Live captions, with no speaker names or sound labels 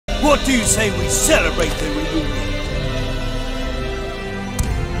What do you say we celebrate the reunion?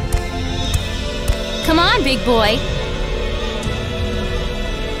 Come on, big boy.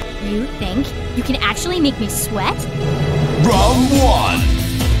 You think you can actually make me sweat? Round 1.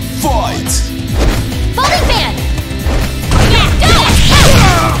 Fight! Folding fan! Yeah, go!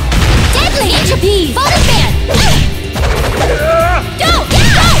 Deadly ninja bees! Folding fan! Go! Go!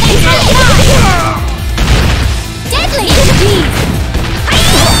 Deadly ninja bees!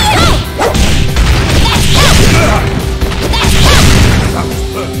 Go! That's tough! That's tough!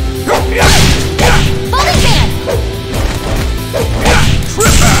 Folding fan!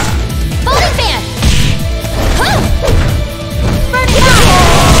 Folding fan! Huh! Burning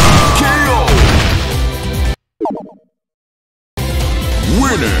KO!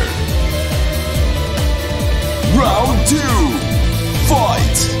 Winner! Round 2!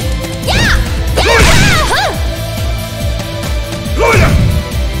 Fight! Yeah!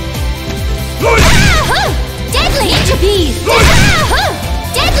 Deadly ninja bees!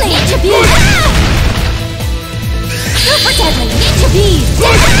 Deadly ninja bees! Super deadly ninja bees!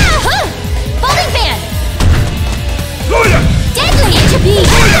 Bowling fan! Deadly ninja bees!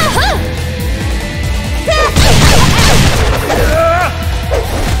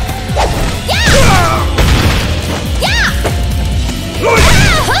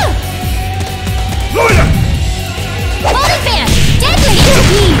 Bowling fan! Deadly ninja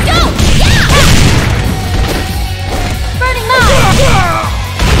bees! Go! Yeah! Burning mob!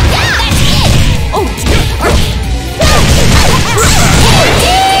 Yeah! That's it! Oh,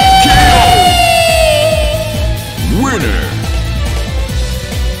 Winner!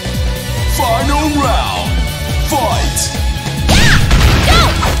 Final round! Fight! Yeah! Go!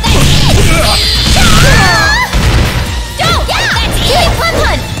 That's it! Go! Yeah! That's it! Pun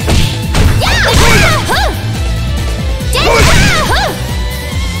pun! Yeah!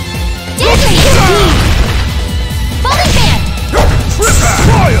 Deadly ninja bees! Bowling fan!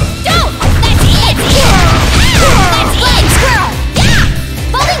 Fire! Go! That's it! That's flying squirrel! Yeah!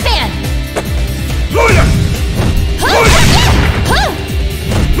 Bowling fan!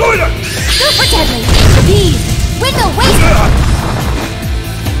 Super deadly ninja bees! Window waste!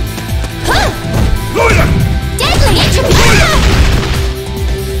 Deadly ninja bees!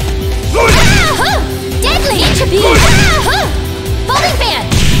 Deadly ninja bees! Bowling fan!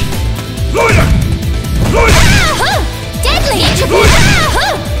 Deadly ninja bees!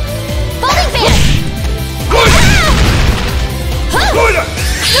 Bowling fan!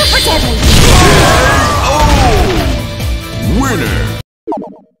 Super deadly! Winner!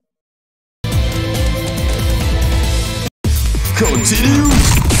 Continues!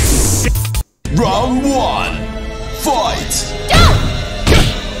 Round 1! Fight! Go!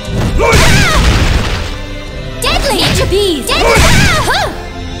 Deadly ninja bees!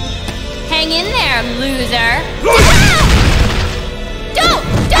 Hang in there, loser! Go! Go!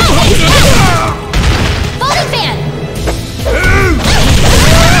 Bowling fan!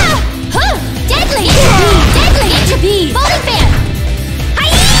 Deadly ninja bees! Deadly ninja bees! Bowling fan!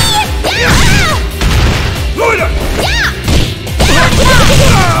 Yeah! Yeah!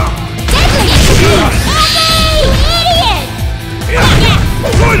 Deadly ninja bees! Okay, you idiot! Yeah!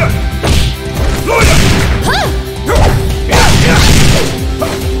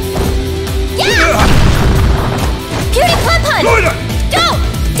 Beauty pun pun! Go!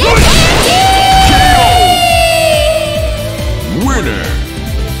 Deadly! Winner!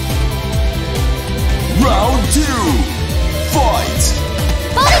 Round 2! Fight!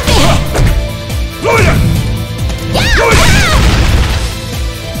 Bowling fan! Yeah!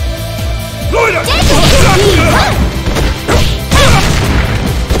 Deadly ninja bees!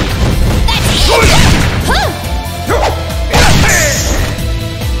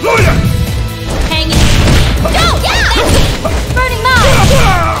 That's it! Hang it! Go! Yeah! Burning mob!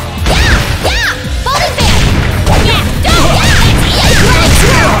 Yeah! Yeah! Bowling fan! Yeah! Go! Yeah! That's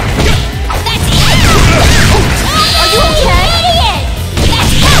it! Are you okay? Idiot!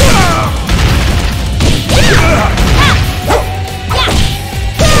 That's it!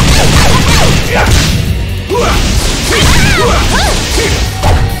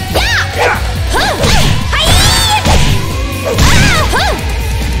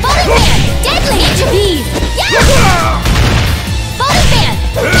 Bowling fan! Deadly ninja bees! Yeah! Bowling fan!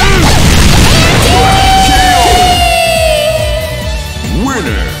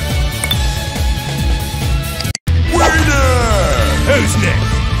 Winner! Winner! Who's next?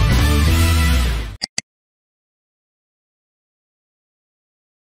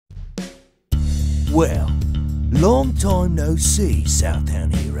 Well, long time no see,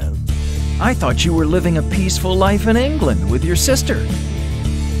 Southtown hero. I thought you were living a peaceful life in England with your sister.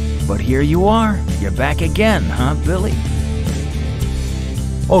 But here you are. You're back again, huh, Billy?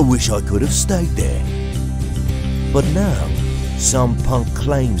 I wish I could have stayed there. But now, some punk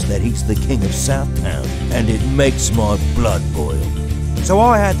claims that he's the king of Southtown, and it makes my blood boil. So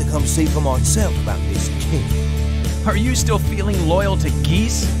I had to come see for myself about this king. Are you still feeling loyal to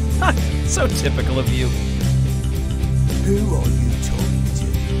geese? Ha! So typical of you. Who are you talking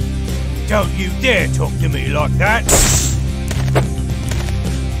to? Don't you dare talk to me like that!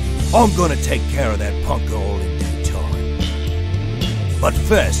 I'm gonna take care of that punk all in due time. But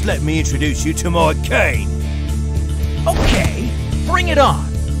first, let me introduce you to my cane. Okay, bring it on.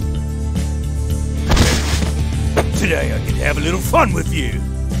 Today I get to have a little fun with you.